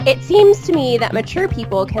It seems to me that mature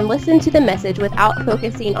people can listen to the message without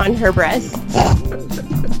focusing on her breasts.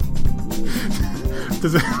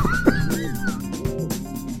 Does it...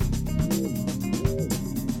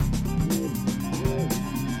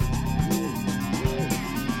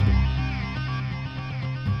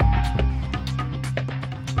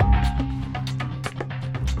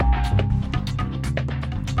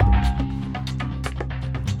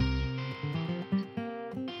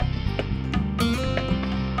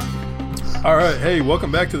 All right, hey,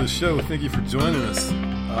 welcome back to the show. Thank you for joining us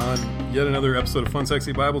on yet another episode of Fun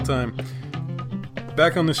Sexy Bible Time.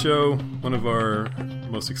 Back on the show, one of our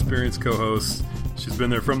most experienced co-hosts. She's been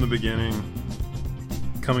there from the beginning,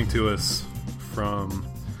 coming to us from,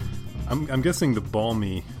 I'm guessing, the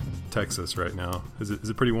balmy Texas right now. Is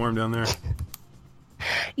it pretty warm down there?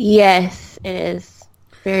 Yes, it is.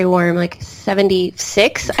 Very warm, like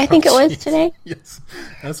 76, I think it was today. Yes,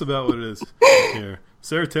 that's about what it is here.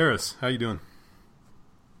 Sarah Terrace, how you doing?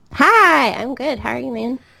 Hi, I'm good. How are you,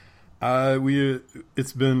 man?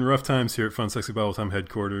 It's been rough times here at Fun Sexy Bible Time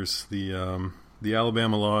headquarters. The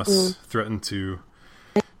Alabama loss threatened to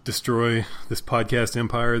destroy this podcast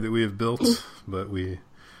empire that we have built, but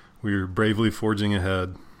we're bravely forging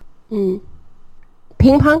ahead. Ping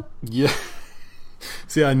pong? Yeah.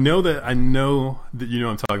 See, I know that you know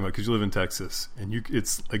what I'm talking about because you live in Texas, and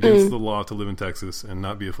it's against the law to live in Texas and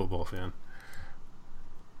not be a football fan.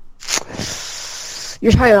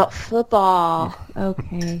 You're talking about football.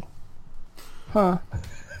 Okay. Huh.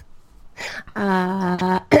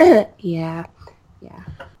 Yeah.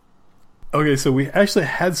 Okay, so we actually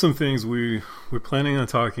had some things we're planning on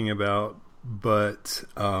talking about, but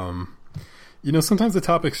sometimes the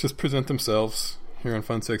topics just present themselves here on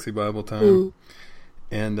Fun Sexy Bible Time.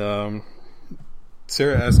 And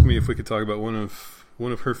Sarah asked me if we could talk about one of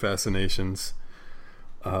her fascinations.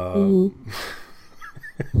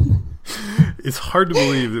 It's hard to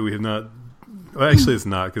believe that we have not. Well, actually, it's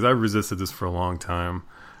not, because I've resisted this for a long time.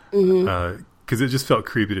 Because it just felt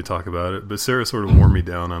creepy to talk about it. But Sarah sort of wore me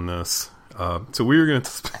down on this. So we were going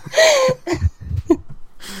to.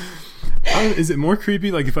 Is it more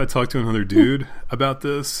creepy, like if I talk to another dude about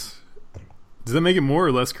this? Does that make it more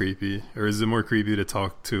or less creepy, or is it more creepy to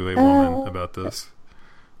talk to a woman about this?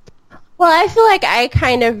 Well, I feel like I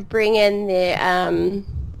kind of bring in the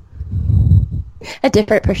a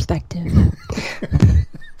different perspective.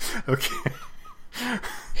 Okay.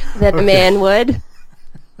 That a man would.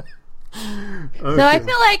 Okay. So I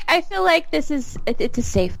feel like it's a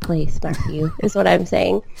safe place, Matthew, is what I'm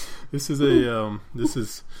saying. This is a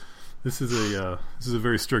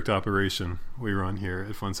very strict operation we run here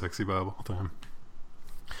at Fun Sexy Bible Time.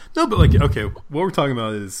 No, but okay, what we're talking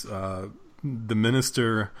about is the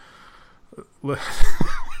minister,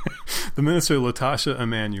 Latasha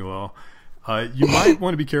Emmanuel. You might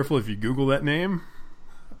want to be careful if you Google that name.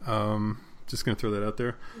 Just going to throw that out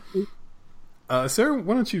there. Sarah,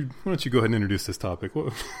 why don't you go ahead and introduce this topic?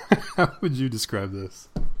 How would you describe this?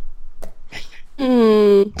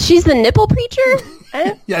 She's the nipple preacher?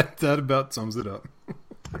 Yeah, that about sums it up.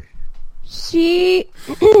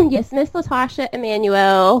 Yes, Miss Latasha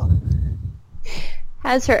Emmanuel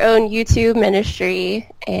has her own YouTube ministry,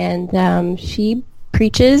 and she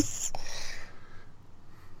preaches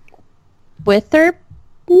with her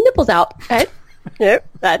nipples out.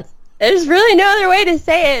 There's really no other way to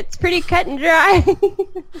say it. It's pretty cut and dry.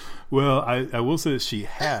 Well, I will say that she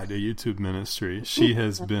had a YouTube ministry. She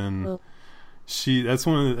has been. That's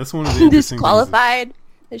one of the interesting disqualified.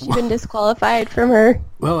 Has she been disqualified from her?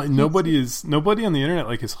 Well, nobody on the internet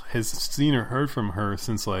has seen or heard from her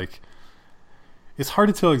since it's hard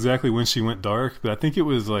to tell exactly when she went dark, but I think it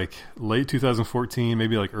was late 2014,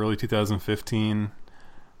 maybe early 2015.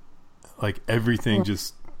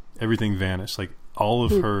 Everything vanished. All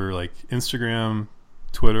of her Instagram,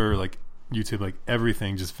 Twitter, YouTube,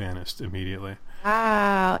 everything just vanished immediately.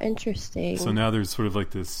 Wow, interesting. So now there's sort of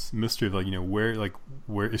this mystery of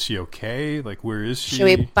where is she okay? Where is she? Should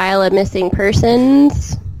we file a missing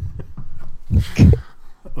persons?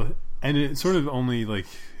 And it sort of only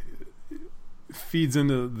feeds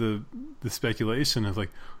into the speculation of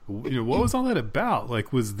what was all that about?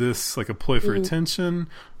 Was this a ploy for attention?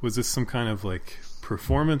 Was this some kind of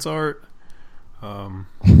performance art? I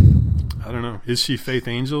don't know. Is she Faith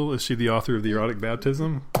Angel? Is she the author of the erotic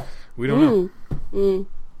baptism? We don't know.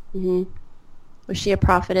 Was she a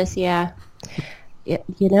prophetess? Yeah.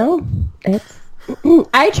 It's.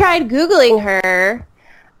 I tried Googling her,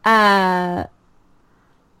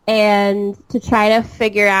 and to try to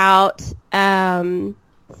figure out.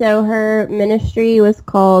 So her ministry was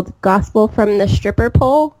called Gospel from the Stripper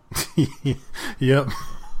Pole. Yep.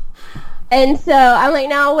 And so I'm like,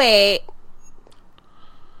 now wait,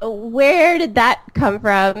 where did that come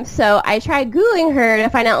from? So I tried Googling her to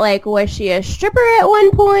find out, like, was she a stripper at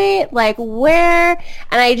one point? Like, where?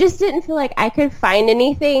 And I just didn't feel like I could find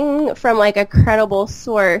anything from, like, a credible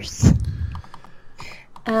source.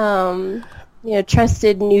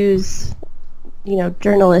 Trusted news,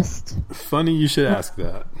 journalist. Funny you should ask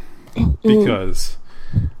that. Because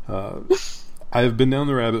I've been down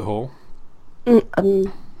the rabbit hole.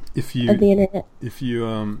 If you of the internet. If you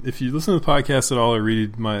listen to the podcast at all or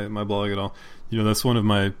read my blog at all, that's one of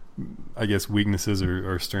my, I guess, weaknesses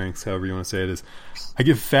or strengths, however you want to say it, is I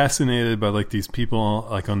get fascinated by like these people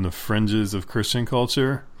like on the fringes of Christian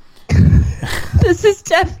culture. This is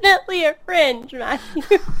definitely a fringe,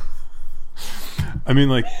 Matthew. I mean,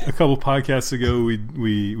 like a couple podcasts ago,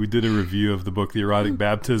 we did a review of the book The Erotic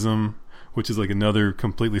Baptism, which is like another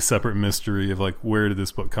completely separate mystery of like, where did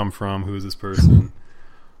this book come from? Who is this person?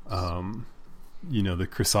 The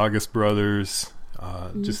Chrysagas brothers,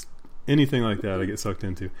 just anything like that I get sucked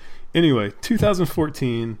into. Anyway,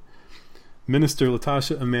 2014, Minister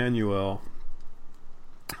Latasha Emmanuel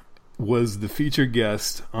was the featured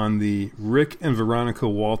guest on the Rick and Veronica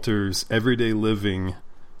Walters Everyday Living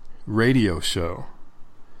radio show.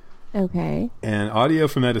 Okay. And audio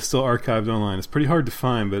from that is still archived online. It's pretty hard to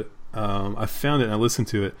find, but I found it and I listened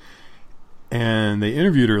to it. And they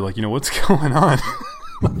interviewed her, like, what's going on?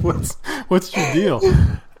 What's your deal?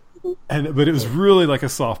 But it was really like a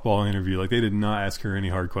softball interview. Like, they did not ask her any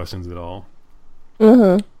hard questions at all.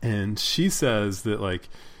 Mm-hmm. And she says that, like,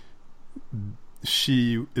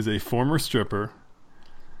 she is a former stripper,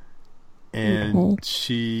 and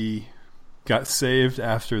she got saved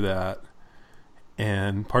after that.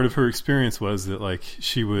 And part of her experience was that, like,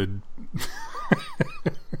 she would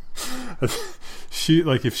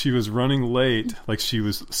if she was running late, like, she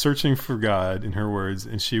was searching for God, in her words,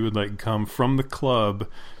 and she would, like, come from the club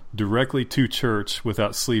directly to church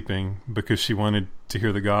without sleeping because she wanted to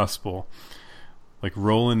hear the gospel, like,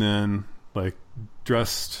 rolling in, like,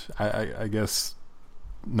 dressed, I guess,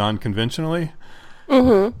 non-conventionally.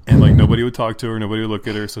 Mm-hmm. And, like, nobody would talk to her, nobody would look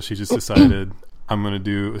at her, so she just decided, I'm gonna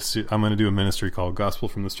do a ministry called Gospel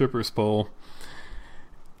from the Stripper's Pole.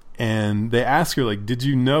 And they ask her, like, did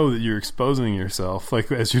you know that you're exposing yourself,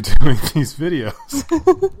 like, as you're doing these videos?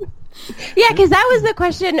 Yeah, because that was the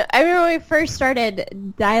question. I remember when we first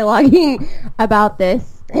started dialoguing about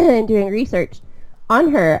this and doing research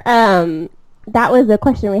on her. That was the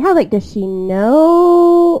question we had. Like, does she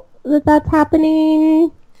know that that's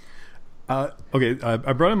happening? Okay,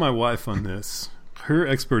 I brought in my wife on this. Her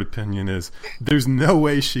expert opinion is there's no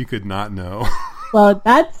way she could not know. Well,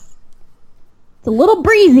 it's a little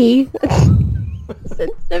breezy.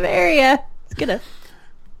 Sensitive area. It's gonna.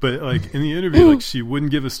 But, like, in the interview, like, she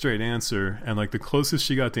wouldn't give a straight answer, and, like, the closest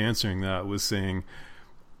she got to answering that was saying,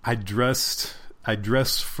 I dressed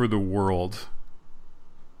for the world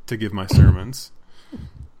to give my sermons.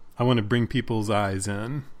 I want to bring people's eyes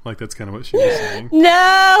in. Like, that's kind of what she was saying.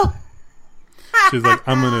 No. She's like,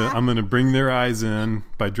 I'm gonna bring their eyes in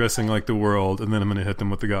by dressing like the world, and then I'm gonna hit them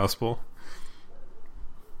with the gospel.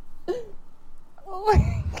 Oh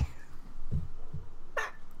my God.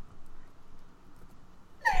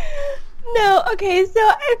 No, okay, so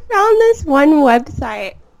I found this one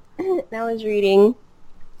website and I was reading,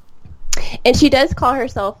 and she does call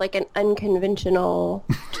herself like an unconventional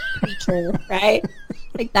preacher, right?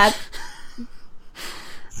 Like that's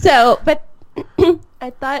so, but I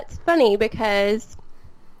thought it's funny because,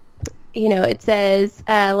 it says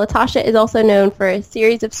Latasha is also known for a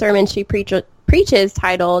series of sermons she preaches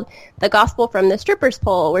titled The Gospel from the Stripper's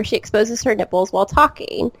Pole, where she exposes her nipples while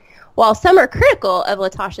talking. While some are critical of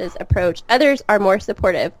Latasha's approach, others are more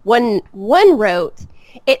supportive. One wrote,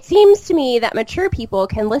 "It seems to me that mature people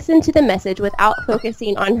can listen to the message without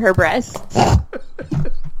focusing on her breasts."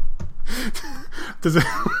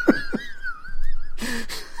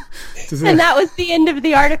 And that was the end of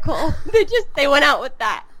the article. They went out with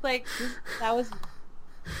that. Like, that was...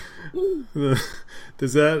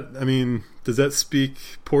 Does that speak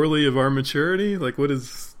poorly of our maturity? Like, what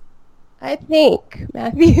is... I think,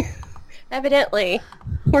 Matthew, evidently,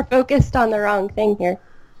 we're focused on the wrong thing here.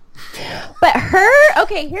 But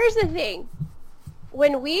okay, here's the thing.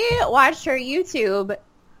 When we watched her YouTube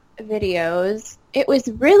videos, it was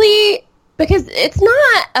really, because it's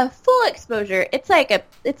not a full exposure. It's like a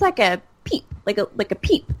peep, like a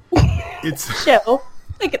peep. It's show,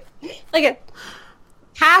 like a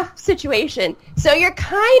half situation. So you're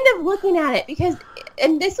kind of looking at it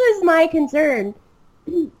and this was my concern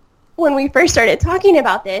when we first started talking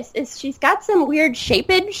about this, is she's got some weird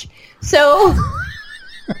shapeage. So when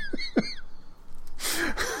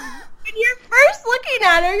you're you're first looking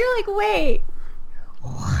at her, you're like, wait,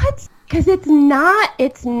 what? Because it's not a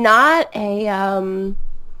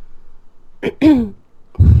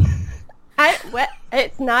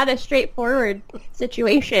it's not a straightforward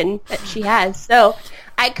situation that she has. So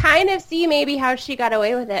I kind of see maybe how she got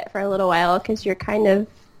away with it for a little while, because you're kind of,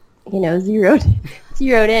 zeroed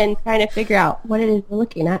in, trying to figure out what it is we're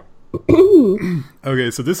looking at.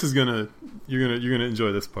 Okay, so this is you're gonna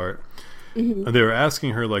enjoy this part. Mm-hmm. They were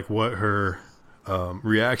asking her like what her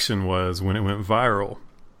reaction was when it went viral,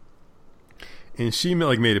 and she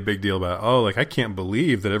made a big deal about, I can't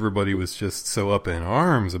believe that everybody was just so up in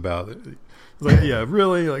arms about it. I was like, yeah,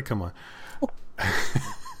 really? Like, come on.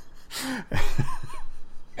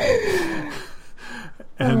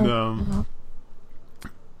 And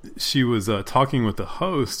she was talking with the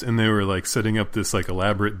host, and they were like setting up this like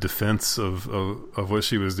elaborate defense of what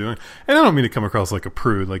she was doing. And I don't mean to come across like a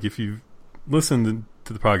prude. Like, if you listen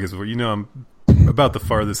to the podcast before, I'm about the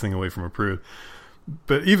farthest thing away from a prude.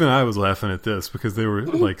 But even I was laughing at this, because they were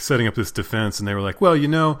like setting up this defense, and they were like, well,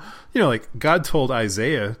 like God told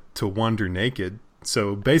Isaiah to wander naked.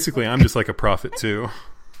 So basically I'm just like a prophet too.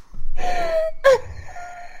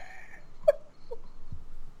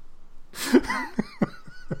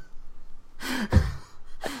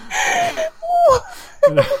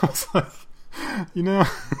 And I was like,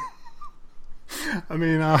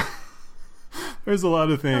 there's a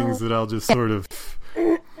lot of things that I'll just sort of,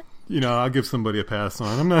 I'll give somebody a pass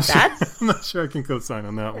on. I'm not sure I can co-sign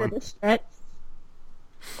on that one.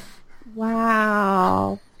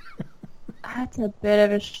 Wow. That's a bit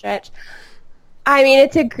of a stretch. I mean,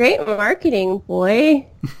 it's a great marketing ploy.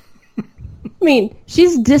 I mean,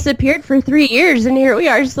 she's disappeared for 3 years, and here we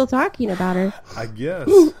are still talking about her. I guess.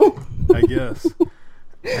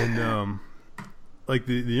 And like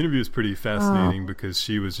the interview is pretty fascinating, because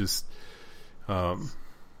she was just they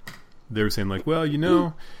were saying like, well,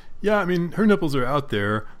 yeah, I mean, her nipples are out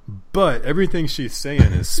there, but everything she's saying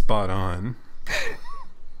is spot on.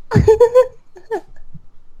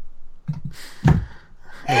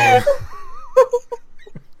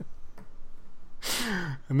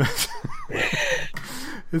 And that's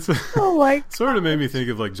sort of made me think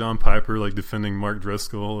of like John Piper like defending Mark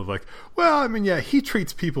Driscoll of like, well, I mean, yeah, he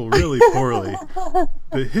treats people really poorly,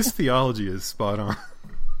 but his theology is spot on.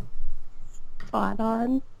 Spot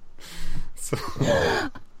on. So,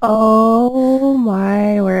 oh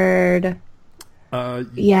my word.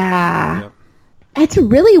 Yeah. It's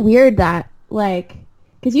really weird that, like,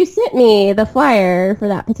 because you sent me the flyer for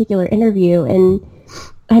that particular interview, and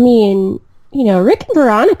I mean, Rick and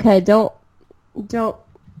Veronica don't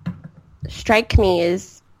strike me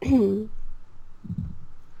as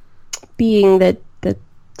being the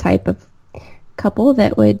type of couple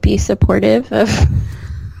that would be supportive of.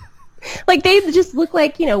 Like, they just look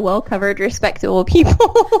like, well-covered, respectable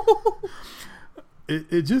people.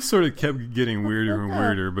 It just sort of kept getting weirder and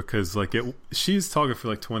weirder, because like she's talking for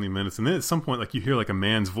like 20 minutes, and then at some point like you hear like a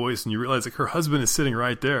man's voice, and you realize like her husband is sitting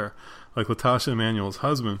right there, like Latasha Emmanuel's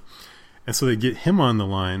husband. And so they get him on the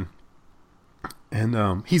line,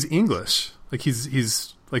 and he's English, like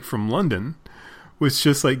he's like from London, which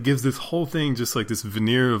just like gives this whole thing just like this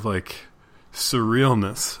veneer of like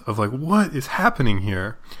surrealness of like, what is happening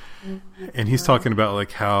here? And he's talking about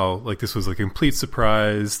like how like this was a complete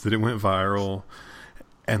surprise that it went viral,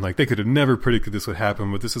 and like they could have never predicted this would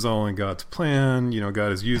happen, but this is all in God's plan.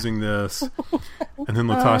 God is using this. And then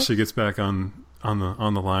Latasha gets back on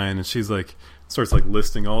the line, and she's like starts like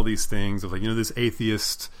listing all these things of like, this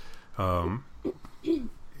atheist got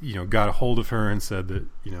a hold of her and said that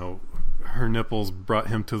her nipples brought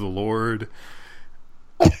him to the Lord.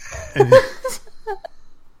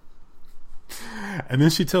 And then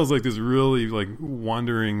she tells like this really like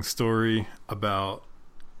wandering story about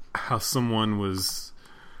how someone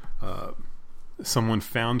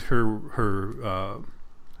found her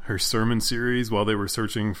sermon series while they were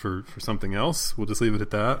searching for something else. We'll just leave it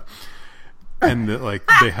at that. And that like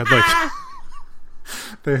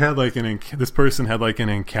this person had like an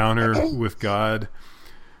encounter with God,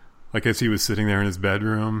 like as he was sitting there in his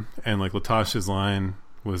bedroom, and like Latasha's line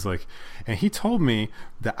was like, and he told me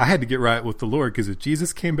that I had to get right with the Lord, because if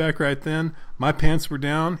Jesus came back right then, my pants were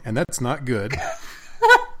down, and that's not good.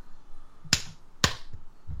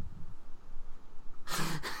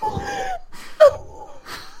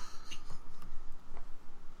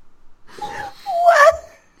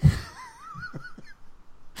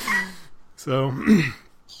 So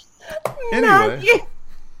anyway. Okay,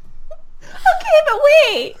 but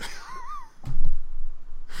wait.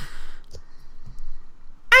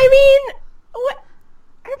 I mean, what?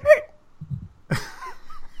 I've heard.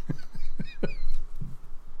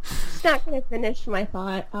 It's not I finished my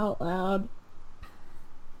thought out loud.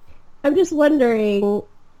 I'm just wondering.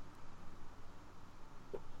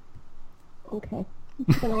 Okay. I'm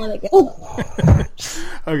just gonna let it go.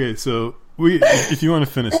 Okay, so if you want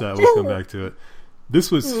to finish that, we'll come back to it. This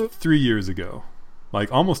was 3 years ago,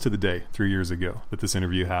 like almost to the day, 3 years ago that this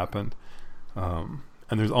interview happened. And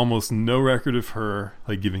there's almost no record of her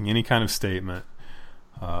like giving any kind of statement.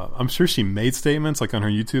 I'm sure she made statements like on her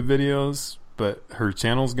YouTube videos, but her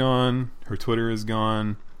channel's gone, her Twitter is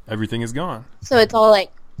gone, everything is gone. So it's all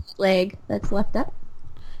like leg that's left up?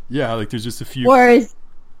 Yeah, like there's just a few. Or is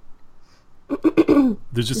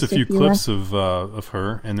there's just a few clips of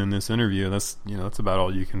her, and then this interview. That's that's about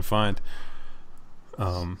all you can find.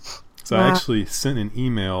 So I actually sent an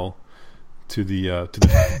email to the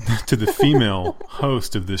to the female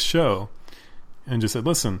host of this show, and just said,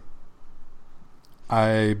 "Listen,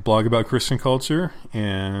 I blog about Christian culture,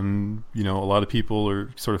 and a lot of people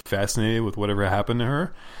are sort of fascinated with whatever happened to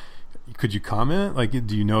her. Could you comment? Like,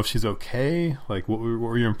 do you know if she's okay? Like, what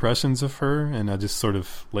were your impressions of her?" And I just sort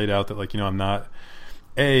of laid out that, like, I'm not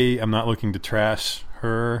looking to trash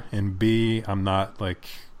her, and B, I'm not like,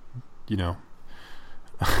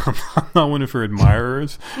 I'm not one of her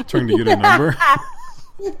admirers trying to get her number.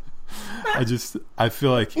 I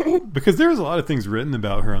feel like, because there's a lot of things written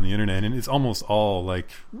about her on the internet, and it's almost all like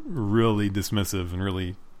really dismissive and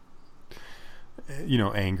really,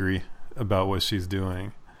 angry about what she's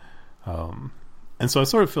doing. And so I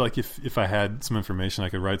sort of feel like if I had some information, I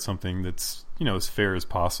could write something that's, as fair as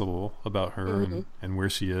possible about her and where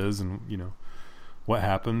she is and, what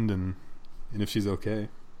happened and if she's okay.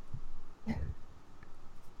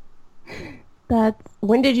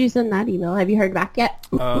 When did you send that email? Have you heard back yet?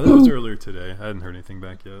 That was earlier today. I hadn't heard anything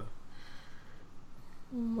back yet.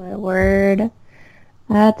 Oh, my word.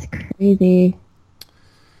 That's crazy.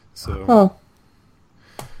 So,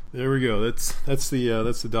 there we go. That's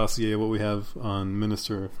the dossier of what we have on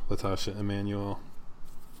Minister Latasha Emmanuel.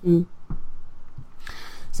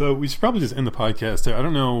 So we should probably just end the podcast there. I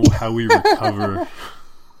don't know how we recover.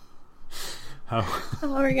 How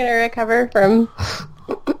are we gonna recover from?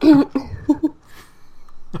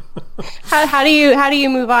 How do you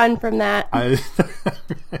move on from that? I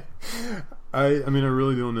mean, I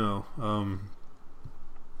really don't know.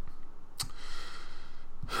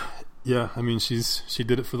 Yeah, I mean, she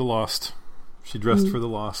did it for the lost. She dressed for the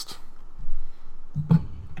lost.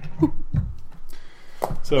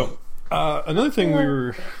 So, another thing we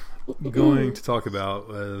were going to talk about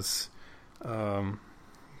was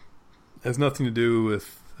has nothing to do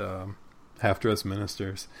with half-dressed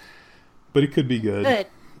ministers, but it could be good.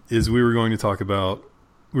 Is we were going to talk about,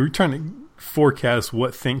 we were trying to forecast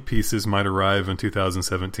what think pieces might arrive in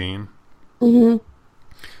 2017. One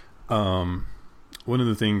of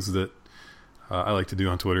the things that I like to do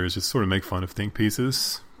on Twitter is just sort of make fun of think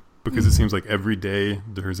pieces, because it seems like every day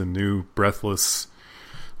there's a new breathless,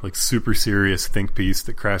 like super serious think piece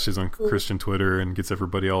that crashes on Christian Twitter and gets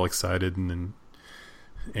everybody all excited and then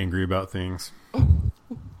angry about things.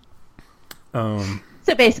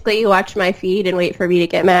 So basically you watch my feed and wait for me to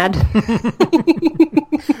get mad.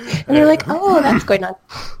 And you're like, oh, that's going on.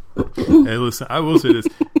 Hey, listen, I will say this.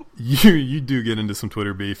 You do get into some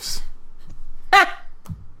Twitter beefs.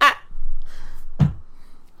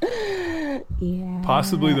 Yeah.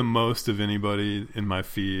 Possibly the most of anybody in my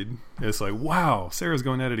feed. It's like, wow, Sarah's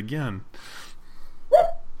going at it again.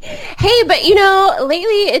 Hey, but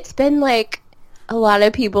lately it's been like a lot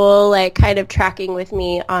of people like kind of tracking with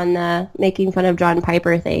me on the making fun of John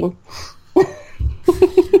Piper thing.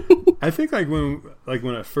 I think when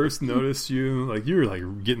I first noticed you, like you were like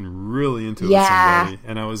getting really into it with somebody,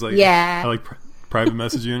 and I was like, I like private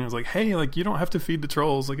messaged you, and I was like, hey, like you don't have to feed the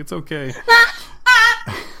trolls, like it's okay.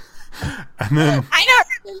 And then I don't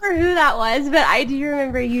remember who that was, but I do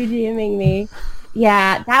remember you DMing me.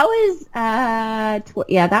 Yeah, that was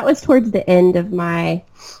that was towards the end of my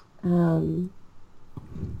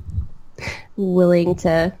willing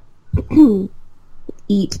to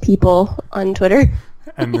eat people on Twitter.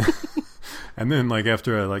 And then like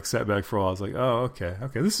after I like sat back for a while, I was like, oh, okay,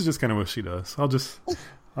 this is just kind of what she does.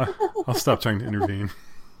 I'll stop trying to intervene.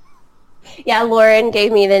 Yeah, Lauren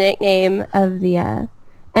gave me the nickname of the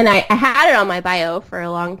and I had it on my bio for a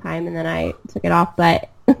long time, and then I took it off, but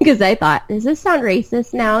because I thought, does this sound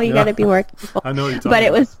racist now? You got to be more careful. I know what you're talking but about.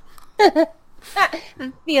 It was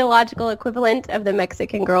the theological equivalent of the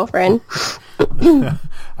Mexican girlfriend. I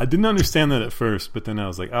didn't understand that at first, but then I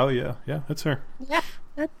was like, oh yeah, that's her. Yeah,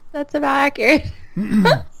 that's about accurate.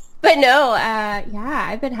 But no, yeah,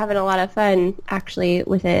 I've been having a lot of fun actually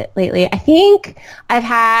with it lately. I think I've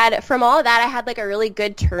had, from all of that, I had like a really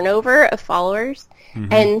good turnover of followers.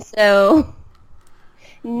 Mm-hmm. And so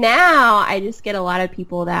now I just get a lot of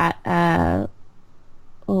people that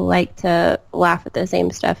like to laugh at the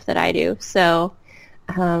same stuff that I do. So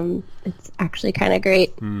it's actually kind of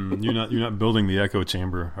great. You're not building the echo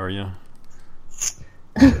chamber, are you?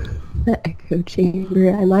 The echo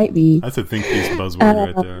chamber. I might be. That's a think piece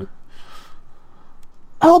buzzword right there.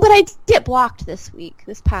 Oh, but I did get blocked this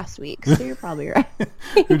past week, so you're probably right.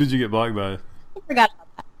 Who did you get blocked by? I forgot about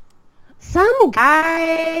that. Some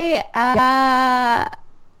guy,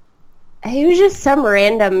 he was just some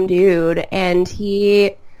random dude, and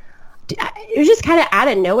it was just kind of out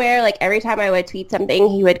of nowhere. Like, every time I would tweet something,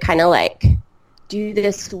 he would kind of, like, do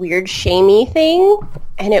this weird shamey thing,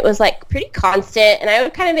 and it was, like, pretty constant, and I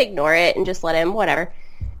would kind of ignore it and just let him, whatever.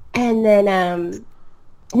 And then,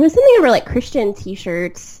 it was something over, like, Christian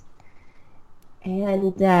t-shirts,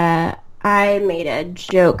 and I made a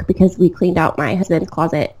joke because we cleaned out my husband's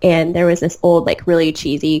closet, and there was this old, like, really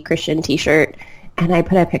cheesy Christian t-shirt, and I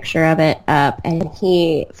put a picture of it up, and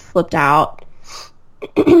he flipped out.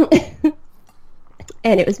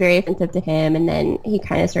 And it was very offensive to him, and then he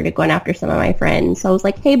kind of started going after some of my friends. So I was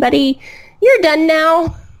like, hey, buddy, you're done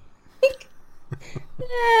now.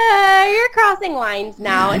 You're crossing lines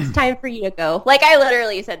now. It's time for you to go. Like, I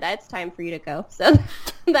literally said that. It's time for you to go. So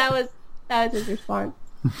that was his response.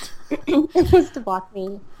 It was to block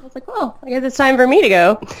me. I was like, well, I guess it's time for me to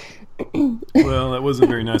go. Well, that wasn't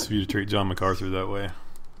very nice of you to treat John MacArthur that way.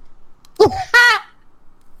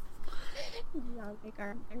 John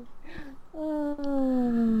MacArthur.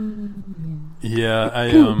 Yeah, I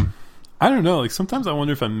don't know. Like, sometimes I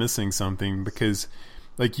wonder if I'm missing something, because,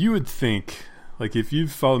 like, you would think, like, if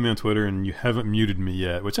you've followed me on Twitter and you haven't muted me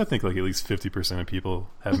yet, which I think like at least 50% of people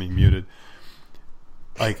have me muted,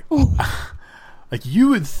 like, like, you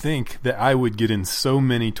would think that I would get in so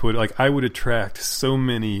many Twitter, like, I would attract so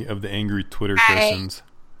many of the angry Twitter persons.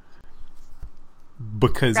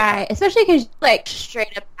 Because right, especially because like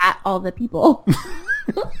straight up at all the people.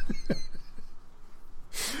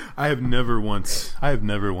 I have never once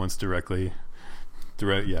directly.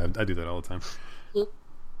 Yeah, I do that all the time.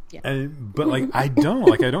 Yeah. But like, I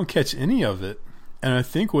don't catch any of it, and I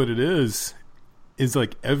think what it is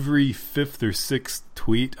like every fifth or sixth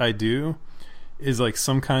tweet I do is like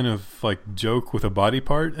some kind of like joke with a body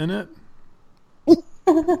part in it.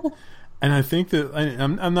 And I think that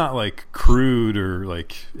I'm not like crude or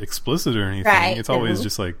like explicit or anything. Right. It's always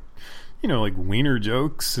just like, like wiener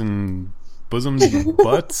jokes and bosoms and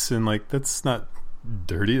butts, and like, that's not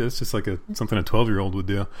dirty. That's just like something a 12-year-old would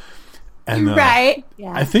do. And right.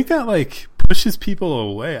 Yeah. I think that like pushes people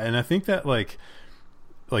away, and I think that like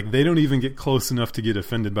they don't even get close enough to get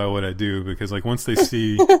offended by what I do, because like once they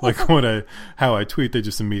see like how I tweet, they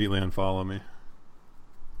just immediately unfollow me.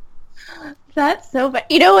 That's so funny.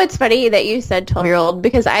 You know what's funny that you said 12-year-old,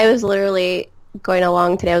 because I was literally going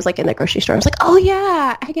along today. I was like in the grocery store. I was like, oh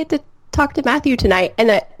yeah, I get to talk to Matthew tonight.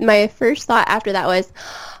 And my first thought after that was,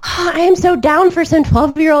 oh, I am so down for some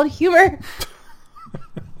 12-year-old humor.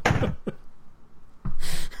 But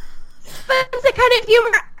it's the kind of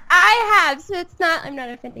humor I have, so it's not, I'm not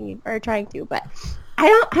offending you or trying to, but I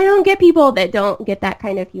don't get people that don't get that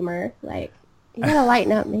kind of humor. Like, you gotta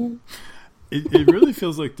lighten up, man. It really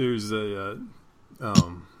feels like there's a, I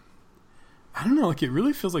don't know, like it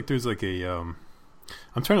really feels like there's like a, I'm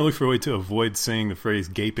trying to look for a way to avoid saying the phrase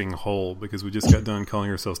gaping hole, because we just got done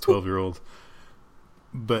calling ourselves 12-year-old.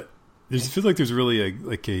 But it feels like there's really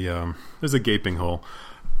there's a gaping hole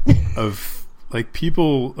of like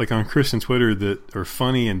people like on Christian Twitter that are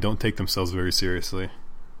funny and don't take themselves very seriously.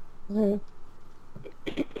 Mm-hmm.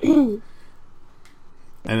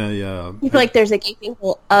 And you feel like there's a gaping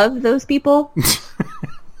hole of those people,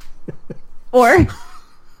 or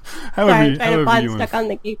however on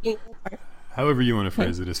the gaping hole part. However you want to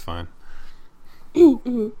phrase it is fine.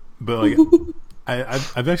 But like,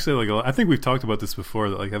 I've actually like, I think we've talked about this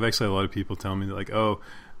before, that like I've actually had a lot of people tell me that like, oh,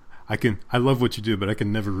 I love what you do, but I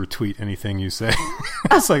can never retweet anything you say.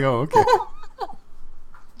 It's like, oh, okay.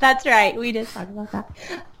 That's right. We did talk about that.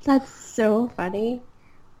 That's so funny.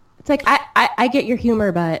 It's like, I get your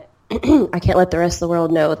humor, but I can't let the rest of the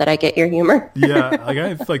world know that I get your humor. Yeah, like I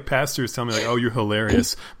have like pastors tell me like, oh, you're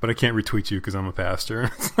hilarious, but I can't retweet you because I'm a pastor.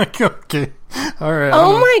 It's like, okay, all right.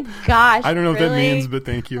 Oh my gosh. I don't know really? what that means, but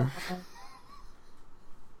thank you.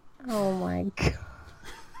 Oh my god.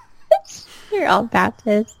 You're all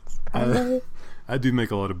Baptists, probably. I do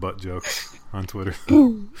make a lot of butt jokes on Twitter.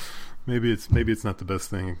 Maybe it's not the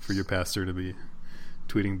best thing for your pastor to be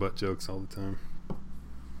tweeting butt jokes all the time.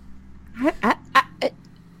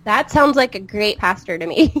 That sounds like a great pastor to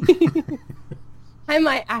me. I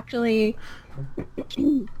might actually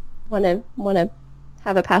want to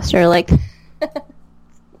have a pastor like.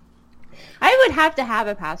 I would have to have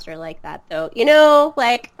a pastor like that, though. You know,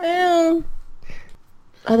 like,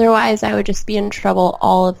 otherwise I would just be in trouble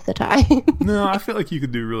all of the time. No, I feel like you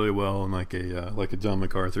could do really well in like a John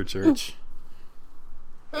MacArthur church.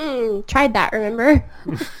 Tried that, remember?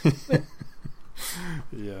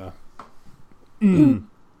 Yeah.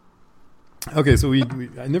 Okay, so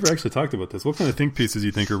I never actually talked about this. What kind of think pieces do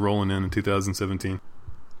you think are rolling in 2017?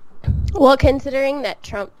 Well, considering that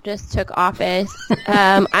Trump just took office,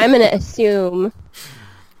 I'm going to assume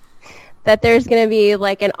that there's going to be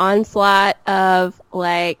like an onslaught of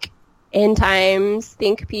like end times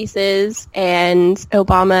think pieces, and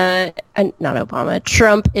Trump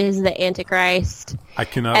is the Antichrist. I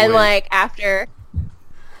cannot and wait. Like after,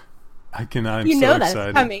 I cannot. I'm you so know excited.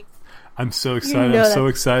 that's coming. I'm so excited. I'm so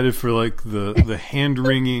excited for like the hand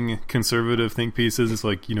wringing conservative think pieces. It's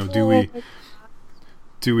like, you know,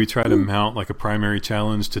 do we try to mount like a primary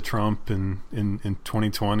challenge to Trump in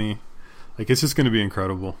 2020? Like, it's just going to be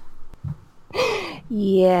incredible.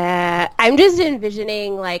 Yeah, I'm just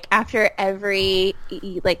envisioning like after every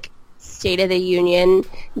like State of the Union,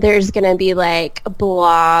 there's going to be like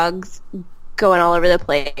blogs going all over the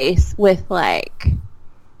place with like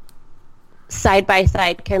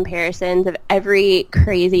side-by-side comparisons of every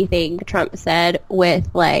crazy thing Trump said with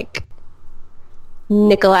like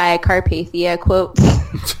Nikolai Carpathia quotes.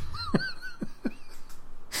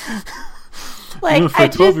 Like, you know, for a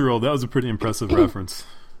 12-year-old, that was a pretty impressive reference.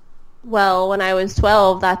 Well, when I was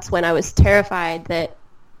 12, that's when I was terrified that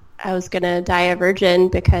I was going to die a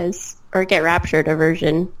virgin or get raptured a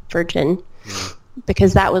virgin,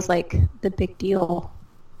 because that was like the big deal.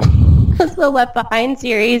 That's the Left Behind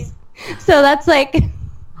series. So that's like,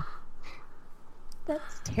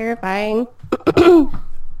 that's terrifying.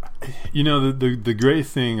 You know, the great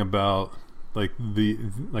thing about like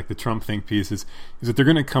the Trump think pieces is that they're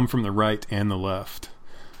going to come from the right and the left.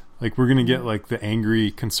 Like, we're going to get like the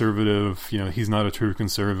angry conservative, you know, he's not a true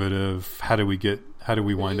conservative. How do we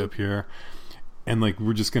wind up here? And like,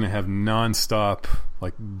 we're just going to have nonstop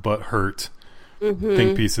like butt hurt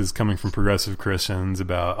think pieces coming from progressive Christians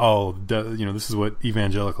about, you know, this is what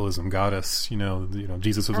evangelicalism got us. You know,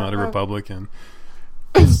 Jesus was not a Republican.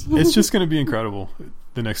 It's just going to be incredible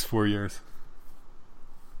the next 4 years.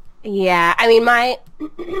 Yeah, I mean, my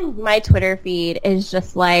Twitter feed is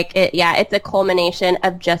just like it's a culmination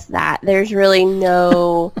of just that. There's really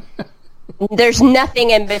there's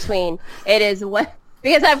nothing in between. It is what,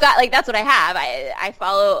 because I've got like, that's what I have. I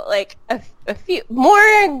follow like a few more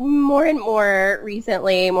and more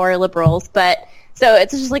recently, more liberals, but so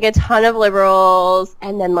it's just like a ton of liberals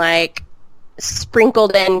and then like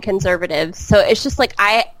sprinkled in conservatives. So it's just like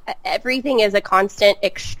everything is a constant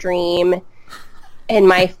extreme in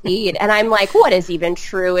my feed, and I'm like, what is even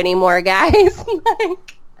true anymore, guys?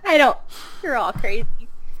 Like, you're all crazy.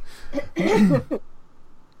 I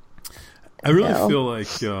really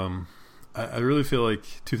feel like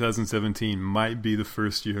 2017 might be the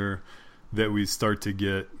first year that we start to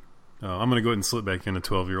get I'm going to go ahead and slip back into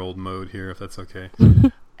 12-year-old mode here, if that's okay.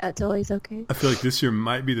 That's always okay. I feel like this year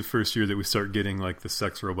might be the first year that we start getting like the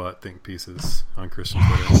sex robot think pieces on Christian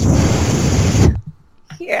Twitter.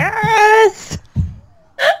 Yes!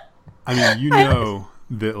 I mean, you know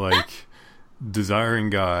that like Desiring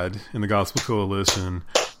God and the Gospel Coalition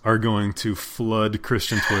are going to flood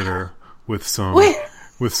Christian Twitter with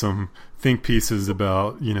some think pieces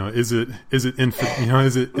about, you know, is it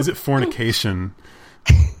fornication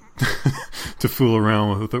to fool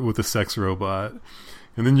around with a sex robot?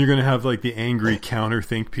 And then you're going to have like the angry counter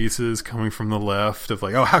think pieces coming from the left of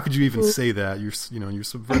like, oh, how could you even say that? You're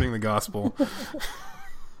subverting the gospel.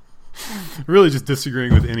 Really just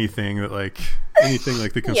disagreeing with anything like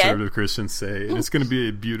the conservative Christians say, and it's going to be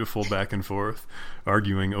a beautiful back and forth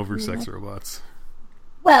arguing over sex robots.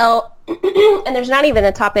 Well, and there's not even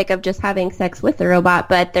a topic of just having sex with the robot,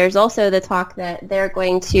 but there's also the talk that they're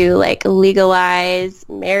going to like legalize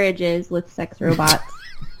marriages with sex robots.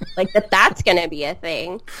 Like that's going to be a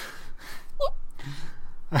thing.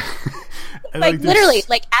 Like literally,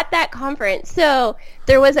 like at that conference. So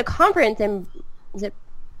there was a conference in, is it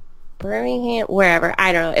Birmingham, wherever,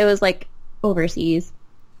 I don't know, it was like overseas,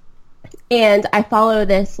 and I follow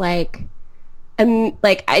this like I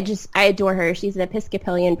adore her. She's an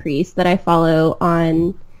Episcopalian priest that I follow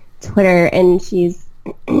on Twitter, and she's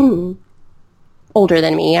older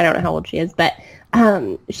than me. I don't know how old she is, but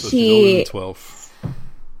so she's older than 12.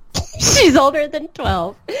 She's older than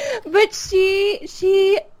 12, but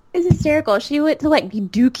she is hysterical. She went to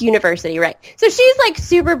like Duke University, right? So she's like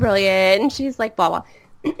super brilliant, and she's like blah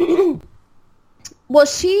blah. Well,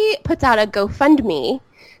 she puts out a GoFundMe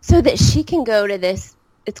so that she can go to this.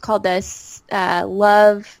 It's called this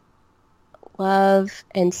Love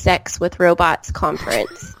and Sex with Robots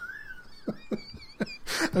conference.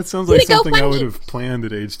 That sounds like something I would have planned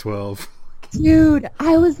at age 12. Dude,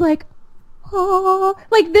 I was like, oh,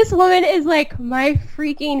 like this woman is like my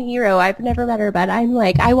freaking hero. I've never met her, but I'm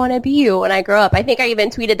like, I want to be you when I grow up. I think I even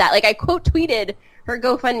tweeted that. Like I quote tweeted her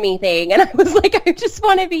GoFundMe thing, and I was like, I just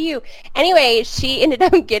want to be you. Anyway, she ended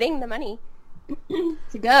up getting the money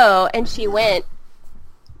to go, and she went,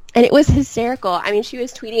 and it was hysterical. I mean, she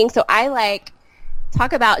was tweeting, so I like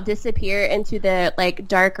talk about disappear into the like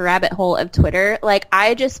dark rabbit hole of Twitter. Like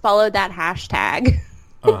I just followed that hashtag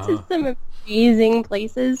to some amazing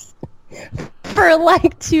places for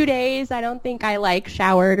like 2 days. I don't think I like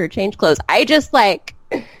showered or changed clothes. I just like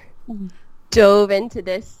dove into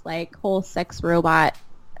this like whole sex robot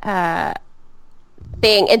thing.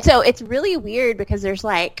 And so it's really weird because there's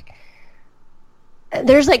like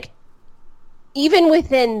even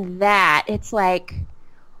within that, it's like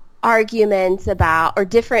arguments about or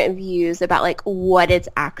different views about like what it's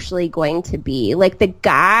actually going to be. Like the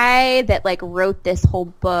guy that like wrote this whole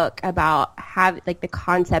book about like the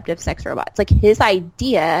concept of sex robots, like his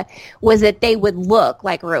idea was that they would look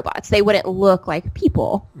like robots. They wouldn't look like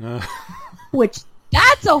people. Which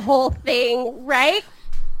that's a whole thing, right?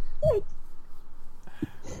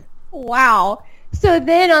 Wow. So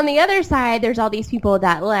then on the other side, there's all these people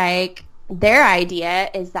that like their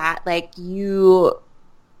idea is that like you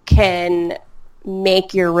can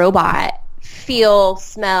make your robot feel,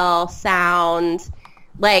 smell, sound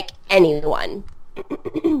like anyone.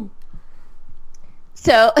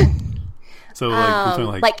 So like you're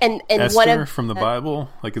talking like and Esther one of from the Bible,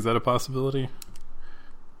 like is that a possibility?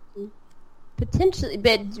 Potentially,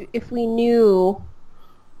 but if we knew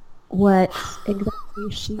what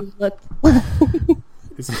exactly she looked like,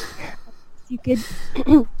 you could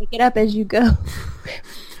pick it up as you go.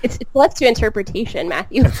 It's left to interpretation,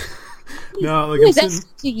 Matthew. No, like that's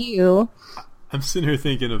to you. I'm sitting here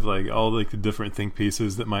thinking of like all like the different think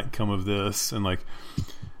pieces that might come of this, and like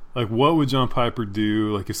what would John Piper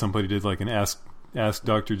do? Like if somebody did like an ask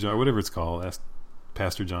Dr. John, whatever it's called, ask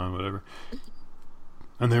Pastor John, whatever,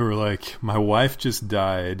 and they were like, my wife just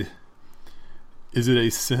died. Is it a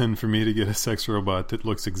sin for me to get a sex robot that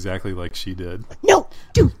looks exactly like she did? No,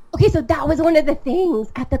 dude. Okay, so that was one of the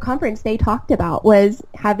things at the conference they talked about was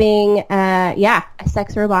having, a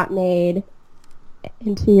sex robot made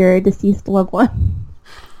into your deceased loved one.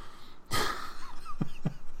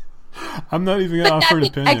 I'm not even going to offer an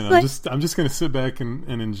opinion. I'm just going to sit back and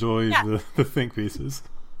enjoy the think pieces.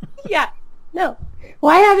 Yeah. No.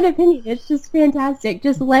 Why have an opinion? It's just fantastic.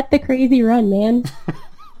 Just let the crazy run, man.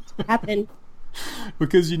 It's happen.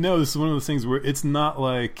 Because this is one of those things where it's not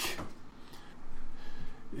like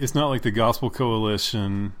the Gospel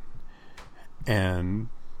Coalition and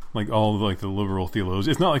like all of like the liberal theologians.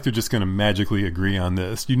 It's not like they're just going to magically agree on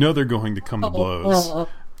this. They're going to come to blows.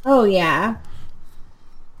 Oh yeah.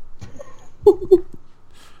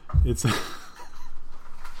 It's.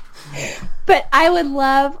 But I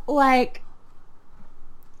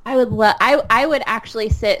would actually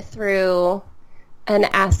sit through an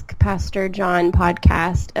Ask Pastor John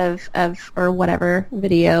podcast of or whatever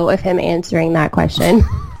video of him answering that question.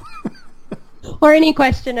 Or any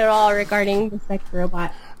question at all regarding the sex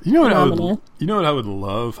robot. You know what I would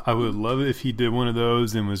love? I would love it if he did one of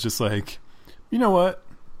those and was just like, you know what?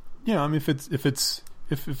 I mean, if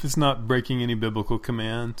it's not breaking any biblical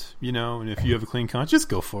command, and if you have a clean conscience, just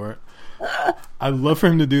go for it. I'd love for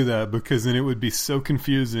him to do that because then it would be so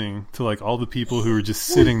confusing to like all the people who are just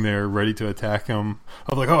sitting there ready to attack him.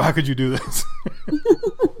 I'm like, oh, how could you do this?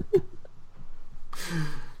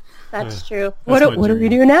 That's true. What do we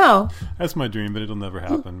do now? That's my dream, but it'll never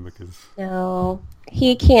happen because no,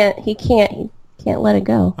 he can't let it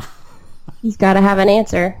go. He's got to have an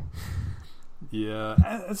answer. Yeah,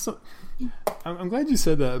 I'm glad you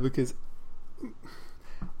said that because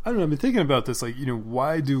I don't know. I've been thinking about this. Like,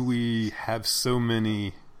 why do we have so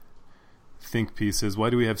many think pieces? Why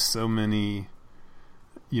do we have so many,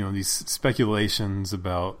 these speculations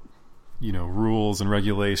about, rules and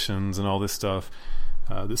regulations and all this stuff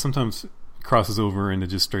that sometimes crosses over into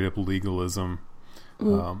just straight up legalism?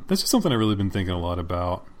 That's just something I've really been thinking a lot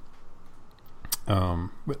about.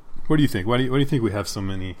 But what do you think? Why do you think we have so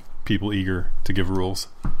many people eager to give rules?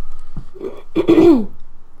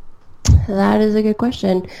 That is a good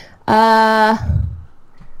question. Well,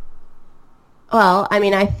 I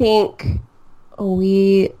mean, I think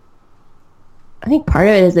we I think part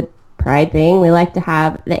of it is a pride thing. We like to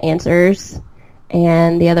have the answers,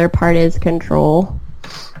 and the other part is control.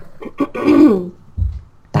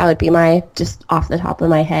 That would be my, just off the top of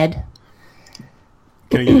my head.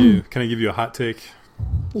 Can I give you a hot take?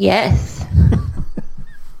 Yes.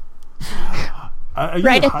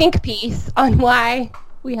 Write a think piece on why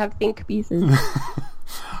we have think pieces.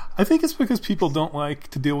 I think it's because people don't like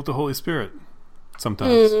to deal with the Holy Spirit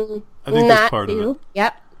sometimes. I think that's part of it.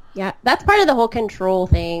 Yep. That's part of the whole control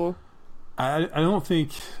thing. I don't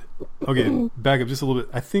think... Okay, back up just a little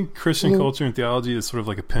bit. I think Christian culture and theology is sort of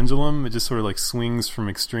like a pendulum. It just sort of like swings from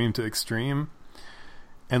extreme to extreme.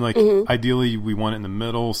 And like ideally we want it in the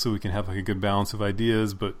middle so we can have like a good balance of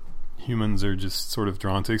ideas, but humans are just sort of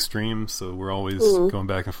drawn to extremes, so we're always going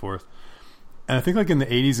back and forth. And I think like in the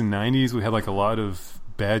 80s and 90s we had like a lot of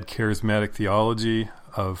bad charismatic theology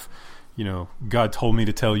of, you know, God told me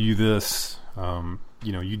to tell you this,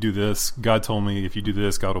 you know, you do this, God told me if you do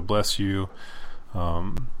this, God will bless you.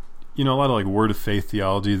 You know, a lot of like word of faith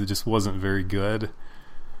theology that just wasn't very good.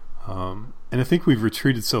 And I think we've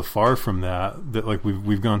retreated so far from that like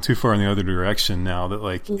we've gone too far in the other direction now that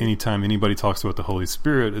like anytime anybody talks about the Holy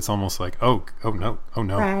Spirit, it's almost like, oh no.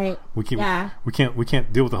 Right. We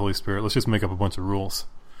can't deal with the Holy Spirit. Let's just make up a bunch of rules.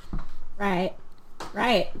 Right.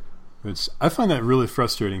 Which I find that really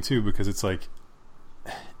frustrating too, because it's like,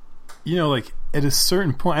 you know, like at a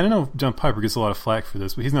certain point, I don't know if John Piper gets a lot of flack for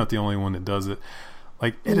this, but he's not the only one that does it.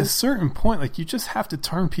 Like at a certain point, like you just have to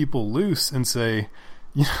turn people loose and say,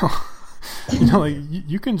 you know, like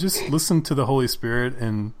you can just listen to the Holy Spirit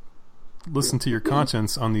and listen to your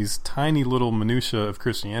conscience on these tiny little minutia of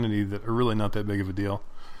Christianity that are really not that big of a deal.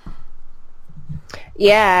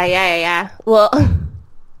 Yeah. Well,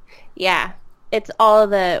 yeah, it's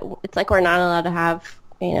like we're not allowed to have,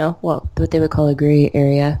 you know, what they would call a gray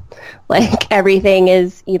area. Like everything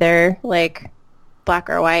is either like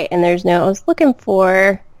black or white, and there's a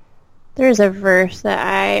verse that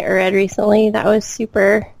I read recently that was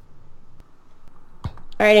super...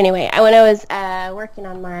 Alright, anyway, when I was working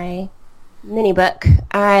on my mini book,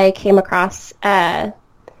 I came across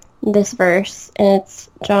this verse, and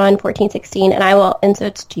it's John 14:16, and so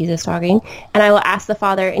it's Jesus talking, and I will ask the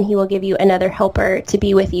Father, and he will give you another helper to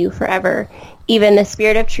be with you forever, even the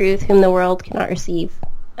Spirit of truth, whom the world cannot receive.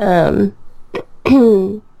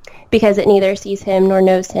 Because it neither sees him nor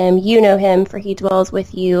knows him. You know him, for he dwells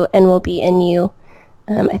with you and will be in you.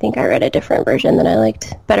 I think I read a different version that I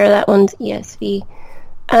liked better. That one's ESV.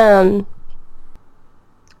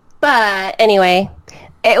 But anyway,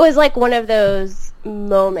 it was like one of those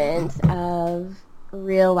moments of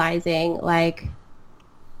realizing, like,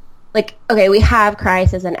 okay, we have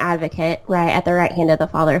Christ as an advocate, right, at the right hand of the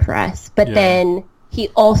Father for us. But then he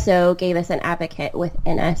also gave us an advocate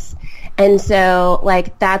within us. And so,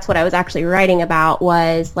 like, that's what I was actually writing about,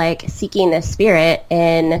 was, like, seeking the Spirit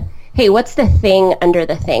and, hey, what's the thing under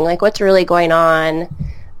the thing? Like, what's really going on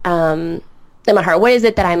in my heart? What is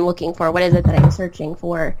it that I'm looking for? What is it that I'm searching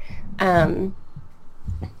for?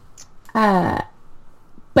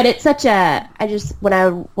 But it's such a,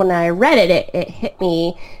 when I read it hit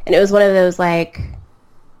me, and it was one of those, like,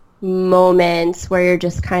 moments where you're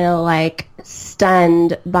just kind of like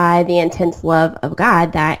stunned by the intense love of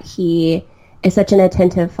God, that he is such an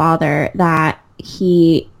attentive Father, that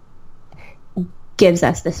he gives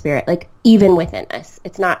us the Spirit, like even within us.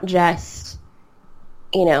 It's not just,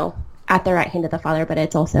 you know, at the right hand of the Father, but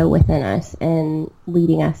it's also within us and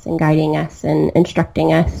leading us and guiding us and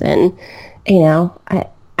instructing us. And, you know, I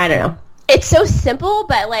don't know. It's so simple,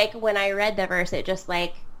 but like when I read the verse, it just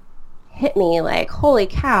like hit me like, holy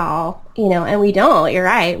cow, you know. And you're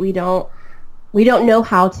right, we don't know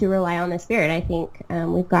how to rely on the Spirit. I think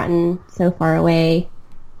we've gotten so far away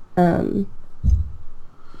from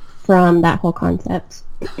that whole concept.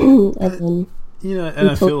 And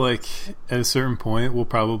I feel like at a certain point we'll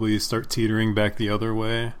probably start teetering back the other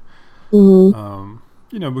way. You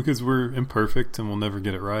know, because we're imperfect and we'll never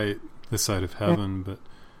get it right this side of heaven. But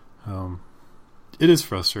it is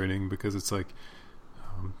frustrating because it's like,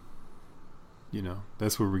 you know,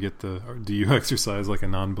 that's where we get do you exercise like a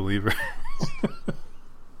non-believer?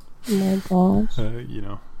 My gosh. You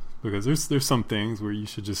know, because there's some things where you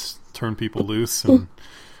should just turn people loose and,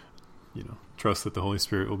 you know, trust that the Holy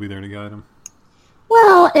Spirit will be there to guide them.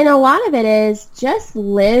 Well, and a lot of it is just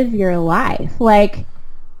live your life. Like,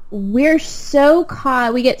 we get so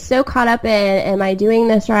caught up in, am I doing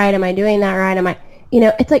this right? Am I doing that right? You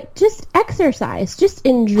know, it's like, just exercise, just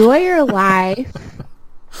enjoy your life.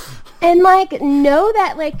 And, like, know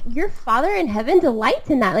that, like, your Father in heaven delights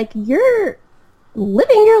in that. Like, you're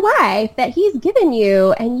living your life that he's given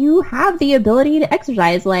you, and you have the ability to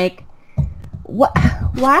exercise. Like,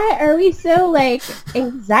 why are we so like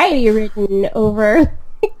anxiety ridden over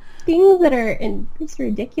things that are just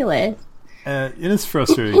ridiculous? And it's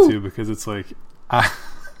frustrating too because it's like,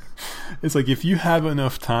 it's like if you have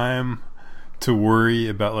enough time to worry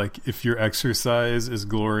about like if your exercise is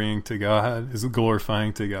glorifying to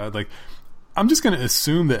God, like I'm just going to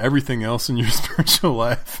assume that everything else in your spiritual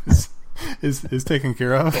life is taken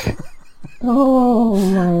care of. Oh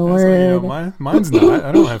my word! Like, mine's not.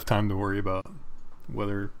 I don't have time to worry about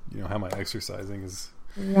whether how my exercising is.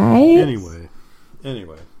 Right. Anyway.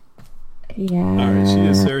 Yeah. All right. She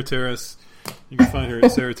is Sarah Terrace. You can find her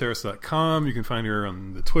at sarahterrace.com. You can find her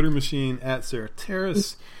on the Twitter machine at Sarah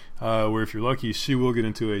Terrace, where if you're lucky, she will get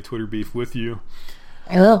into a Twitter beef with you.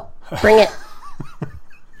 I will. Bring it.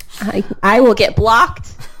 I will get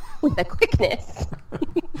blocked with a quickness.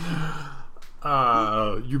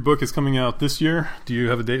 Your book is coming out this year. Do you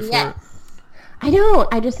have a date for it? I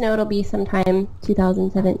don't. I just know it'll be sometime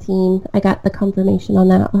 2017. I got the confirmation on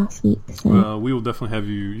that last week. So. Well, we will definitely have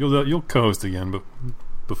you. You'll co-host again, but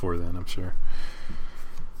before then, I'm sure.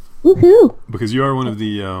 Woohoo! Because you are one of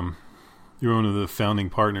the founding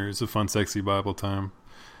partners of Fun Sexy Bible Time.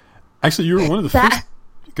 Actually, you were one of the first.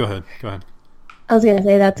 Go ahead. I was gonna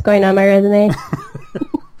say that's going on my resume.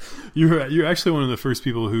 You're actually one of the first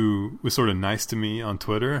people who was sort of nice to me on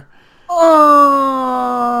Twitter.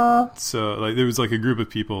 Aww. So like there was like a group of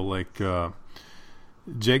people like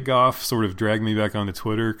Jake Goff sort of dragged me back onto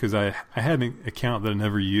Twitter because I had an account that I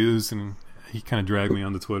never used, and he kind of dragged me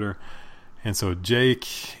onto Twitter. And so Jake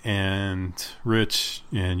and Rich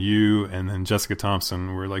and you and then Jessica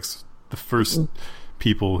Thompson were like the first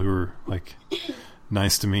people who were like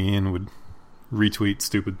nice to me and would retweet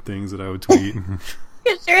stupid things that I would tweet.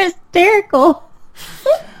 You're hysterical.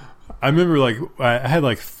 I remember like I had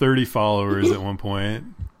like 30 followers at one point,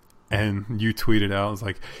 and you tweeted out, I was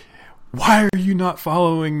like, why are you not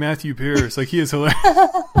following Matthew Pierce? Like, he is hilarious.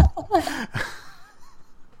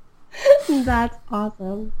 That's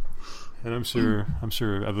awesome. And I'm sure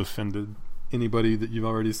I've offended anybody that you've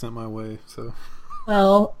already sent my way. So,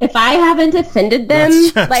 well, if I haven't offended them,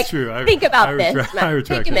 that's like, true. think about this. I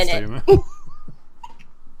retract Take a that minute. statement.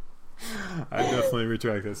 I definitely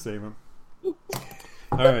retract that statement.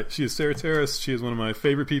 All right, she is Sarah Terrace. She is one of my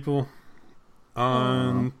favorite people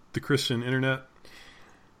on the Christian internet.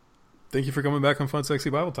 Thank you for coming back on Fun Sexy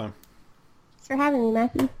Bible Time. Thanks for having me,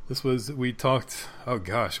 Matthew. We talked, oh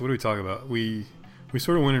gosh, what did we talk about? We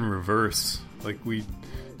sort of went in reverse. Like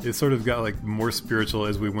it sort of got like more spiritual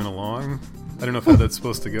as we went along. I don't know how that's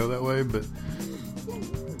supposed to go that way, but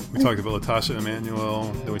we talked about Latasha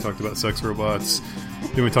Emmanuel, then we talked about sex robots,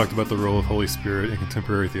 then we talked about the role of Holy Spirit in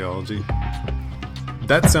contemporary theology.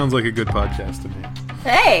 That sounds like a good podcast to me.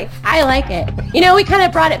 Hey, I like it. We kind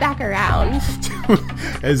of brought it back around.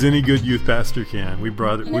 As any good youth pastor can. We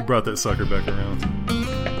brought that sucker back around.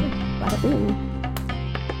 Bada boom.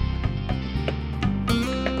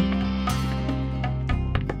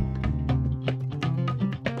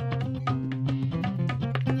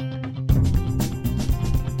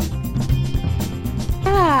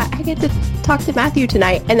 I get to talk to Matthew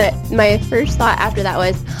tonight, and my first thought after that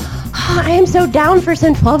was, I am so down for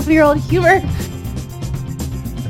some 12-year-old humor.